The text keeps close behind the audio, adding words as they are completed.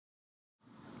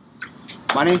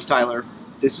My name's Tyler,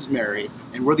 this is Mary,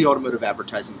 and we're the Automotive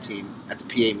Advertising team at the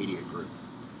PA Media Group.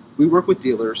 We work with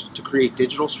dealers to create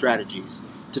digital strategies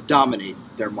to dominate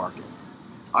their market.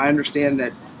 I understand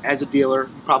that as a dealer,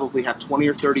 you probably have 20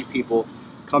 or 30 people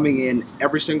coming in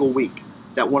every single week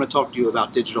that want to talk to you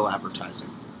about digital advertising.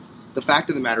 The fact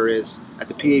of the matter is, at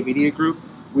the PA Media Group,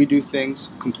 we do things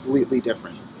completely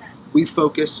different. We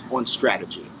focus on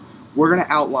strategy. We're going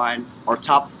to outline our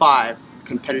top 5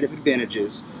 competitive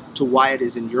advantages to why it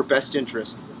is in your best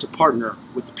interest to partner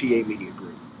with the PA Media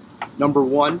Group. Number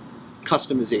 1,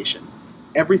 customization.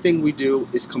 Everything we do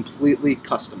is completely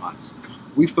customized.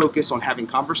 We focus on having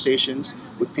conversations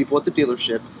with people at the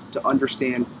dealership to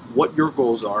understand what your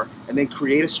goals are and then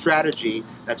create a strategy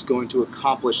that's going to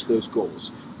accomplish those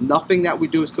goals. Nothing that we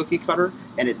do is cookie cutter,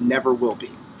 and it never will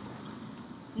be.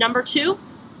 Number 2,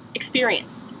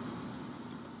 experience.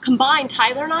 Combined,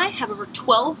 Tyler and I have over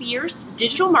 12 years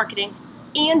digital marketing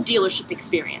and dealership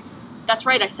experience. That's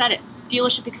right, I said it,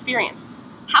 dealership experience.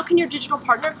 How can your digital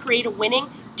partner create a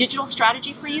winning digital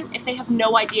strategy for you if they have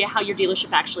no idea how your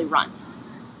dealership actually runs?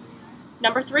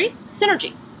 Number 3,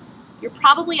 synergy. You're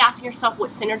probably asking yourself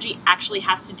what synergy actually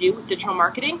has to do with digital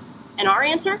marketing, and our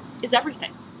answer is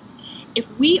everything. If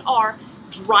we are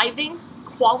driving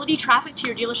quality traffic to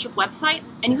your dealership website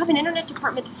and you have an internet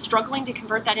department that's struggling to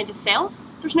convert that into sales,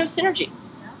 there's no synergy.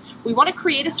 We want to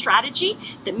create a strategy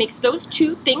that makes those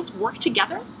two things work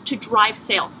together to drive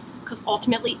sales, because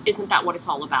ultimately, isn't that what it's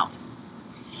all about?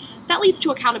 That leads to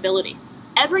accountability.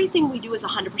 Everything we do is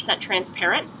 100%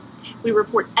 transparent. We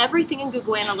report everything in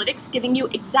Google Analytics, giving you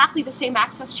exactly the same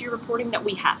access to your reporting that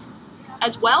we have.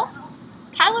 As well,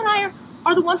 Tyler and I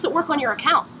are the ones that work on your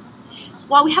account.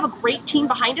 While we have a great team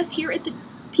behind us here at the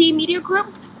PA Media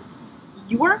Group,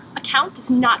 your account does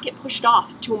not get pushed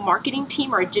off to a marketing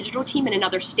team or a digital team in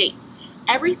another state.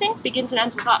 Everything begins and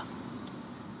ends with us.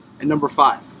 And number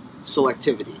 5,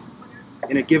 selectivity.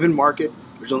 In a given market,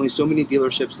 there's only so many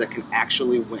dealerships that can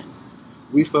actually win.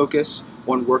 We focus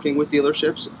on working with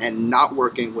dealerships and not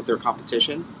working with their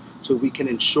competition so we can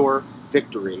ensure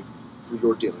victory for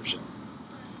your dealership.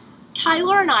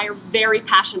 Tyler and I are very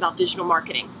passionate about digital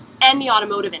marketing and the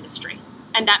automotive industry,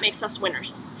 and that makes us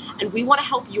winners. And we want to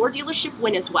help your dealership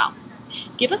win as well.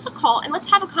 Give us a call and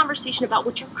let's have a conversation about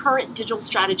what your current digital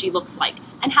strategy looks like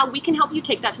and how we can help you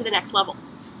take that to the next level.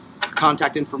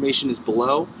 Contact information is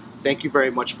below. Thank you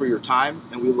very much for your time,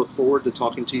 and we look forward to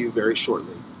talking to you very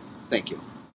shortly. Thank you.